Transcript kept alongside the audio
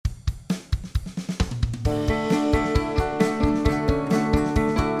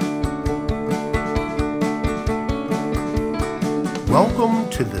Welcome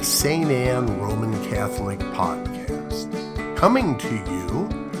to the St. Anne Roman Catholic Podcast, coming to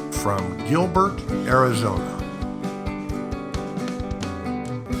you from Gilbert, Arizona.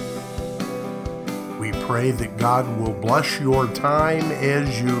 We pray that God will bless your time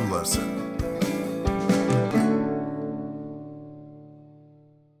as you listen.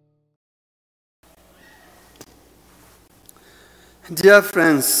 Dear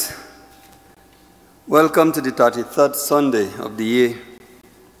friends, welcome to the 33rd Sunday of the year.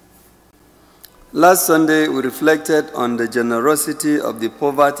 Last Sunday, we reflected on the generosity of the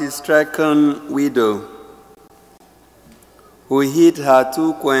poverty-stricken widow who hid her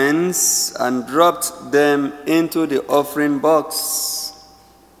 2 coins and dropped them into the offering box.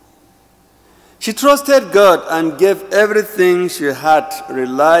 She trusted God and gave everything she had,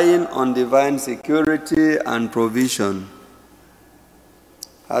 relying on divine security and provision.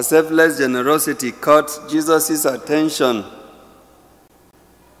 Her selfless generosity caught Jesus' attention.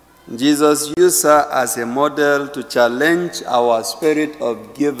 Jesus used her as a model to challenge our spirit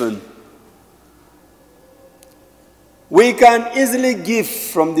of giving. We can easily give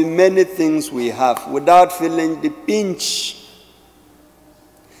from the many things we have without feeling the pinch.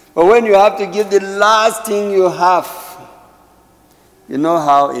 But when you have to give the last thing you have, you know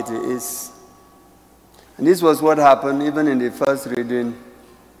how it is. And this was what happened even in the first reading.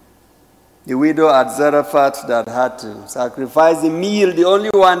 The widow at Zarephath that had to sacrifice the meal, the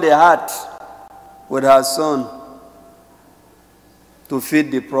only one they had, with her son to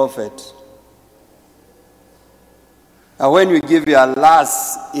feed the prophet. And when you give your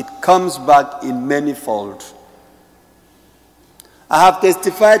last, it comes back in manifold. I have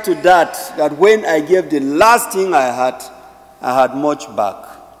testified to that when I gave the last thing I had much back.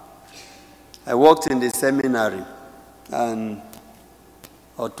 I worked in the seminary, and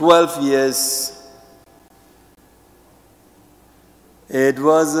for 12 years, it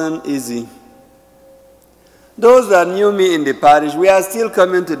wasn't easy. Those that knew me in the parish, we are still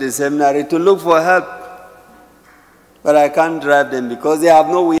coming to the seminary to look for help. But I can't drive them because they have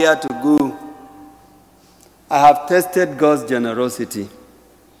nowhere to go. I have tested God's generosity,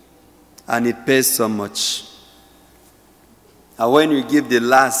 and it pays so much. And when you give the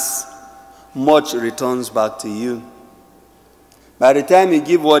last, much returns back to you. By the time you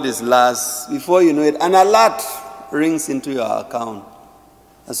give what is last, before you know it, an alert rings into your account.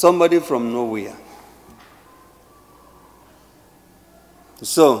 And somebody from nowhere.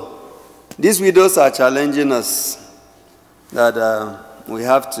 So, these widows are challenging us that we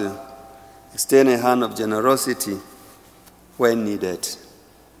have to extend a hand of generosity when needed.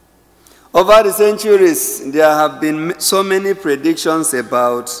 Over the centuries, there have been so many predictions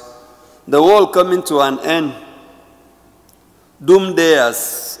about the world coming to an end.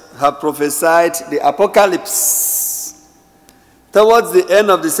 Doomsayers have prophesied the apocalypse. Towards the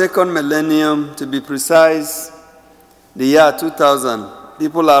end of the second millennium, to be precise, the year 2000,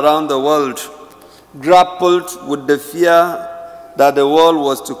 people around the world grappled with the fear that the world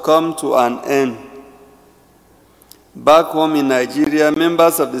was to come to an end. Back home in Nigeria,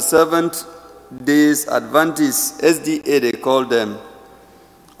 members of the Seventh-day Adventists, SDA they call them,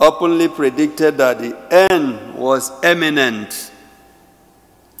 openly predicted that the end was imminent.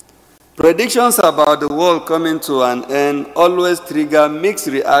 Predictions about the world coming to an end always trigger mixed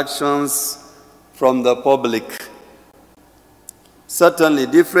reactions from the public. Certainly,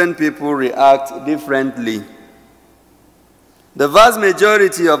 different people react differently. The vast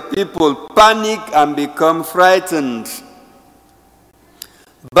majority of people panic and become frightened.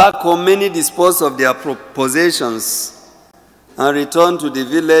 Back home, many dispose of their possessions and return to the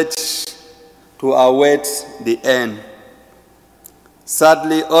village to await the end.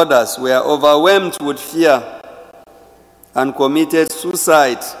 Sadly, others were overwhelmed with fear and committed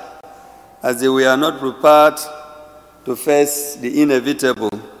suicide as they were not prepared to face the inevitable.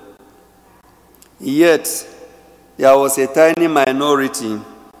 Yet, there was a tiny minority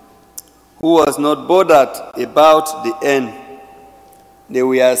who was not bothered about the end. They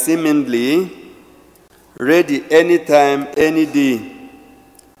were seemingly ready anytime, any day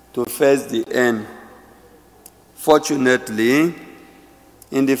to face the end. Fortunately,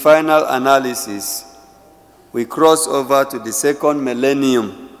 in the final analysis, we cross over to the second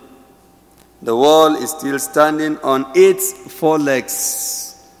millennium. The world is still standing on its 4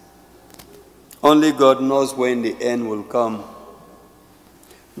 legs. Only God knows when the end will come.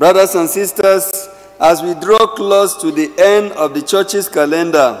 Brothers and sisters, as we draw close to the end of the church's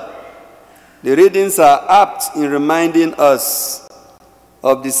calendar, the readings are apt in reminding us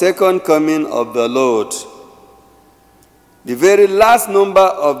of the second coming of the Lord. The very last number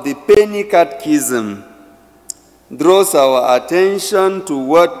of the Penny Catechism draws our attention to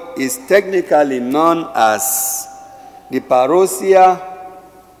what is technically known as the parousia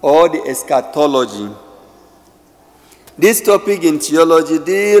or the eschatology. This topic in theology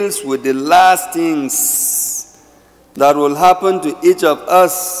deals with the last things that will happen to each of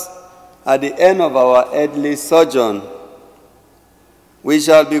us at the end of our earthly sojourn. We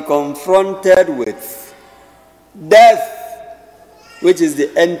shall be confronted with death, which is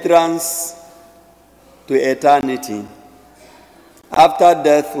the entrance to eternity. After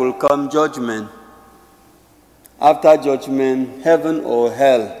death will come judgment. After judgment, heaven or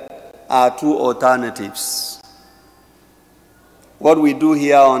hell are two alternatives. What we do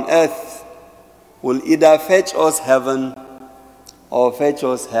here on earth will either fetch us heaven or fetch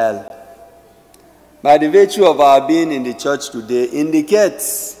us hell. By the virtue of our being in the church today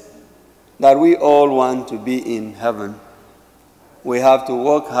indicates that we all want to be in heaven. We have to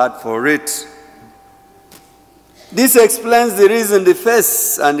work hard for it. This explains the reason the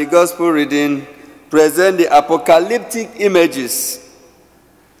first and the gospel reading present the apocalyptic images.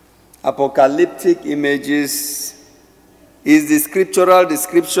 Apocalyptic images is the scriptural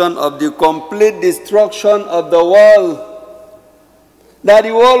description of the complete destruction of the world, that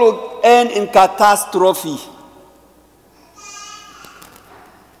the world will end in catastrophe.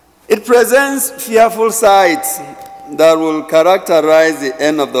 It presents fearful sights that will characterize the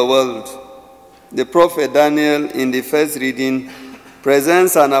end of the world. The prophet Daniel in the first reading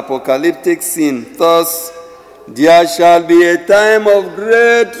presents an apocalyptic scene. Thus, there shall be a time of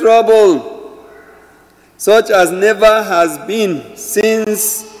great trouble, such as never has been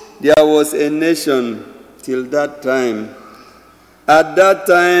since there was a nation till that time. At that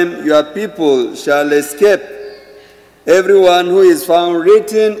time your people shall escape, everyone who is found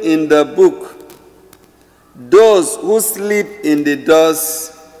written in the book. Those who sleep in the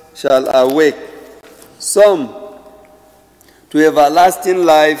dust shall awake, some to everlasting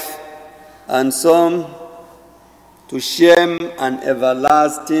life, and some to shame and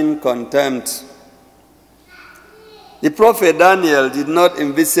everlasting contempt. The prophet Daniel did not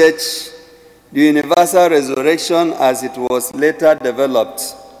envisage the universal resurrection as it was later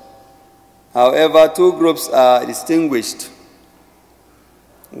developed. However, two groups are distinguished.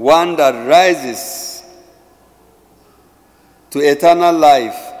 One that rises to eternal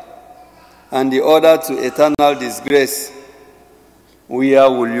life, and the other to eternal disgrace. Where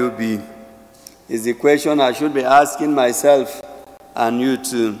will you be? Is the question I should be asking myself and you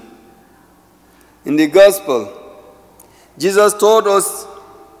too. In the gospel, Jesus told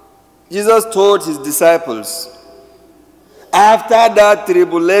his disciples, after that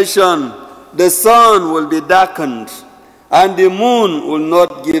tribulation, the sun will be darkened, and the moon will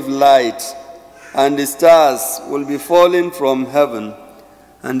not give light, and the stars will be falling from heaven,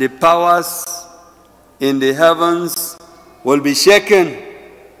 and the powers in the heavens will be shaken.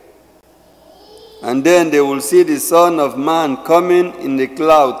 And then they will see the Son of Man coming in the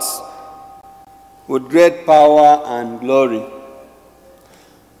clouds with great power and glory.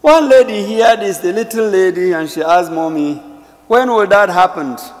 One lady heard this, the little lady, and she asked Mommy, when will that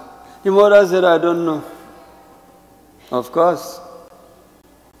happen? The mother said, I don't know. Of course.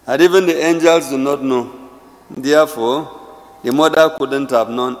 And even the angels do not know. Therefore, the mother couldn't have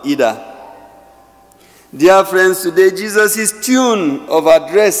known either. Dear friends, today Jesus' tune of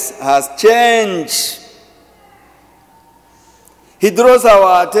address has changed. He draws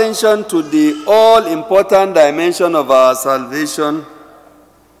our attention to the all-important dimension of our salvation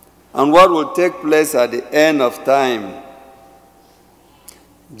and what will take place at the end of time.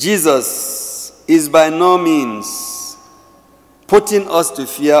 Jesus is by no means putting us to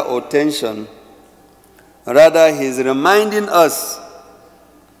fear or tension. Rather, he is reminding us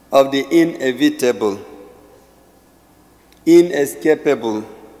of the inevitable, inescapable.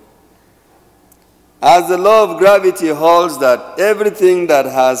 As the law of gravity holds that everything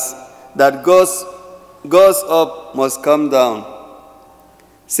that goes up must come down,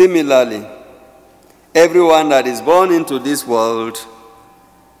 similarly, everyone that is born into this world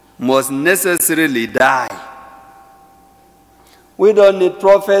must necessarily die. We don't need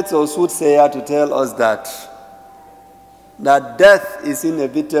prophets or soothsayer to tell us that death is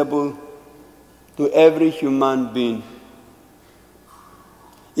inevitable to every human being.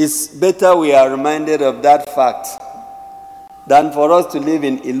 It's better we are reminded of that fact than for us to live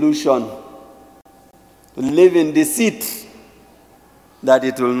in illusion, to live in deceit that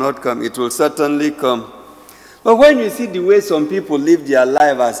it will not come. It will certainly come. But when you see the way some people live their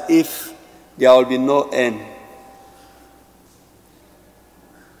life as if there will be no end,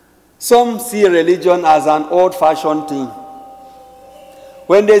 some see religion as an old-fashioned thing.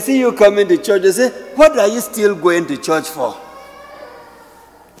 When they see you coming to church, they say, what are you still going to church for?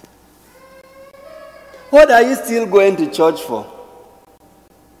 What are you still going to church for?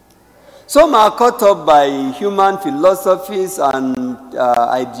 Some are caught up by human philosophies and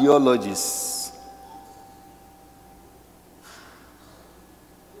ideologies.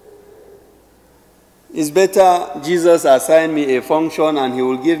 It's better Jesus assign me a function and he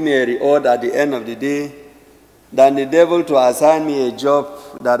will give me a reward at the end of the day than the devil to assign me a job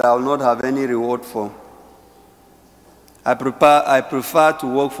that I will not have any reward for. I prefer to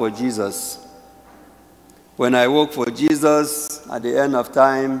work for Jesus. When I work for Jesus, at the end of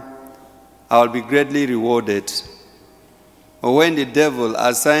time, I will be greatly rewarded. But when the devil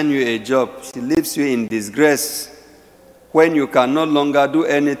assigns you a job, she leaves you in disgrace. When you can no longer do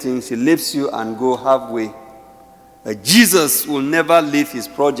anything, she leaves you and go halfway. But Jesus will never leave his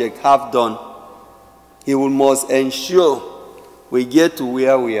project half done. He must ensure we get to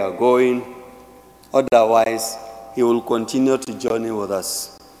where we are going. Otherwise, he will continue to journey with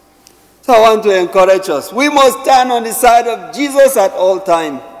us. So I want to encourage us. We must stand on the side of Jesus at all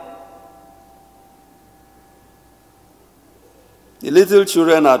times. The little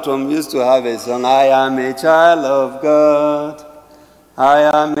children at home used to have a song, I am a child of God. I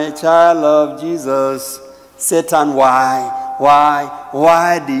am a child of Jesus. Satan,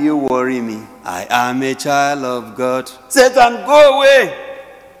 why do you worry me? I am a child of God. Satan, go away.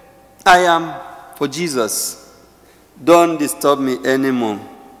 I am for Jesus. Don't disturb me anymore.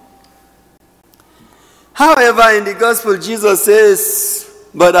 However, in the gospel, Jesus says,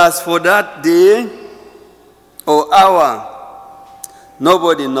 but as for that day or hour,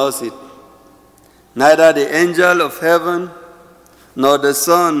 nobody knows it. Neither the angel of heaven, nor the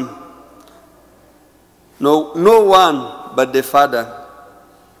Son, no one but the Father.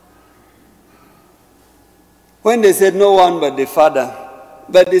 When they said no one but the Father,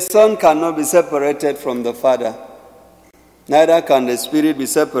 but the Son cannot be separated from the Father. Neither can the Spirit be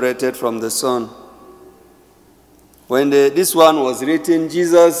separated from the Son. When this one was written,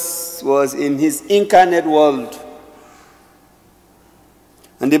 Jesus was in his incarnate world.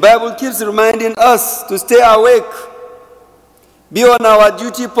 And the Bible keeps reminding us to stay awake, be on our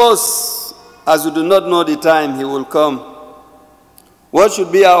duty posts, as we do not know the time he will come. What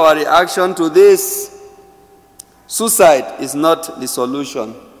should be our reaction to this? Suicide is not the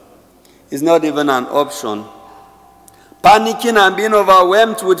solution. It's not even an option. Panicking and being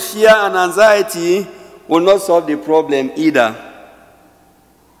overwhelmed with fear and anxiety will not solve the problem either.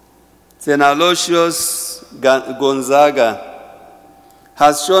 St. Aloysius Gonzaga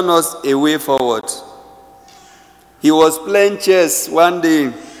has shown us a way forward. He was playing chess one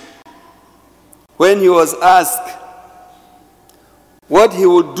day when he was asked what he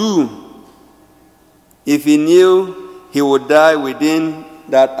would do if he knew he would die within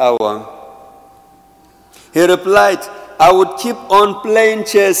that hour. He replied, I would keep on playing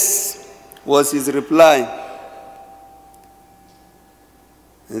chess, was his reply.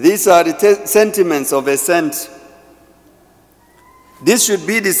 These are the sentiments of a saint. This should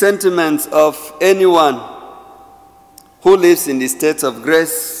be the sentiments of anyone who lives in the state of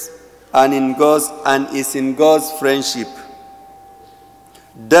grace and is in God's friendship.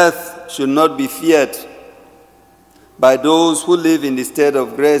 Death should not be feared by those who live in the state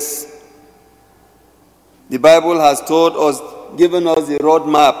of grace. The Bible has given us the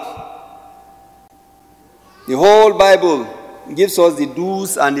roadmap. The whole Bible gives us the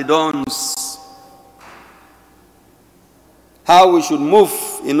do's and the don'ts. How we should move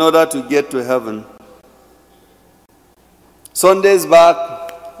in order to get to heaven. Sundays back,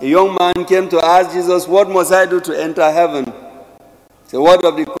 a young man came to ask Jesus, what must I do to enter heaven? The word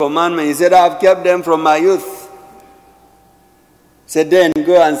of the commandment. He said, I have kept them from my youth. He said, then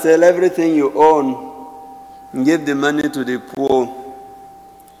go and sell everything you own and give the money to the poor.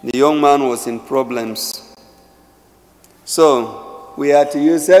 The young man was in problems. So, we are to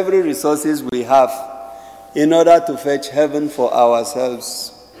use every resources we have in order to fetch heaven for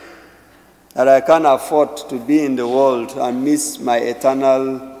ourselves. That I can't afford to be in the world and miss my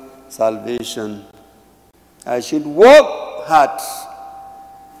eternal salvation. I should work hard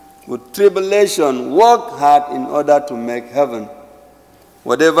with tribulation, work hard in order to make heaven.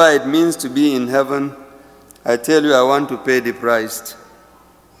 Whatever it means to be in heaven, I tell you, I want to pay the price.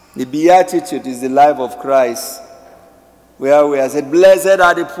 The Beatitude is the life of Christ, where we are said, blessed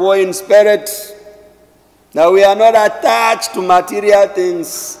are the poor in spirit. Now we are not attached to material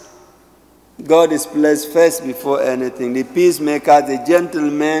things. God is placed first before anything. The peacemakers, the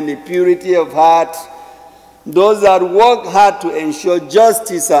gentlemen, the purity of heart, those that work hard to ensure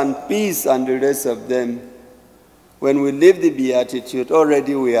justice and peace and the rest of them. When we live the Beatitude,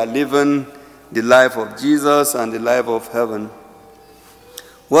 already we are living the life of Jesus and the life of heaven.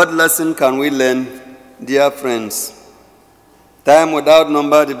 What lesson can we learn, dear friends? Time without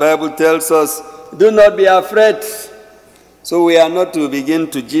number, the Bible tells us, do not be afraid. So we are not to begin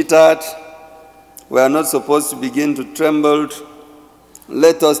to jitter. We are not supposed to begin to tremble.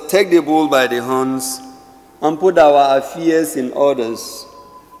 Let us take the bull by the horns and put our affairs in orders.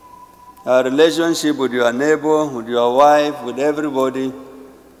 Our relationship with your neighbor, with your wife, with everybody.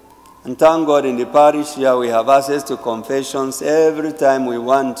 And thank God in the parish here we have access to confessions every time we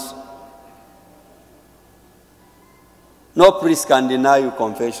want. No priest can deny you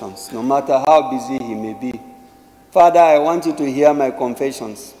confessions, no matter how busy he may be. Father, I want you to hear my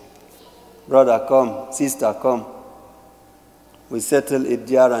confessions. Brother, come. Sister, come. We settle it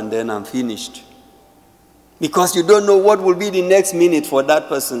there and then I'm finished. Because you don't know what will be the next minute for that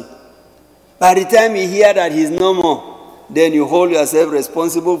person. By the time you hear that he's no more, then you hold yourself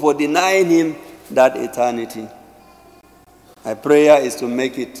responsible for denying him that eternity. My prayer is to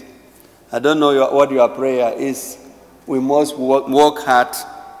make it. I don't know what your prayer is. We must work hard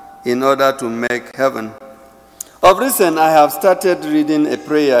in order to make heaven. Of recent, I have started reading a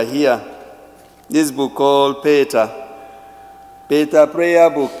prayer here. This book called Peter Prayer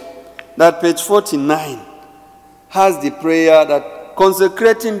Book. That page 49 has the prayer that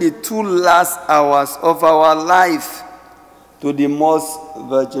consecrating the 2 last hours of our life to the Most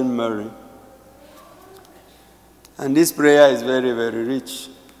Virgin Mary. And this prayer is very, very rich.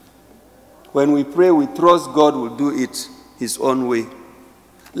 When we pray, we trust God will do it His own way.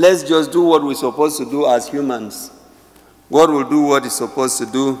 Let's just do what we're supposed to do as humans. God will do what He's supposed to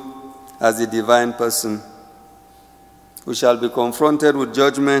do as a divine person. We shall be confronted with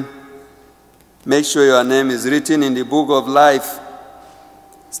judgment. Make sure your name is written in the book of life.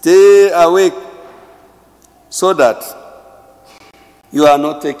 Stay awake so that you are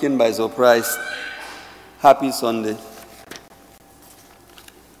not taken by surprise. Happy Sunday.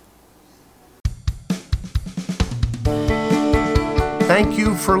 Thank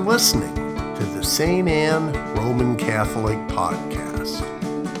you for listening to the St. Anne Roman Catholic Podcast.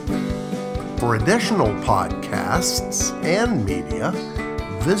 For additional podcasts and media,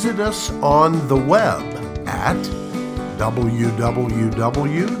 visit us on the web at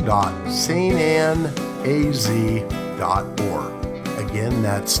www.stanneaz.org. Again,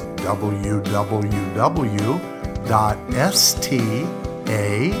 that's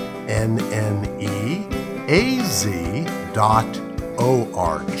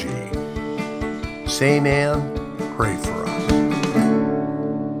St. Anne, pray for us.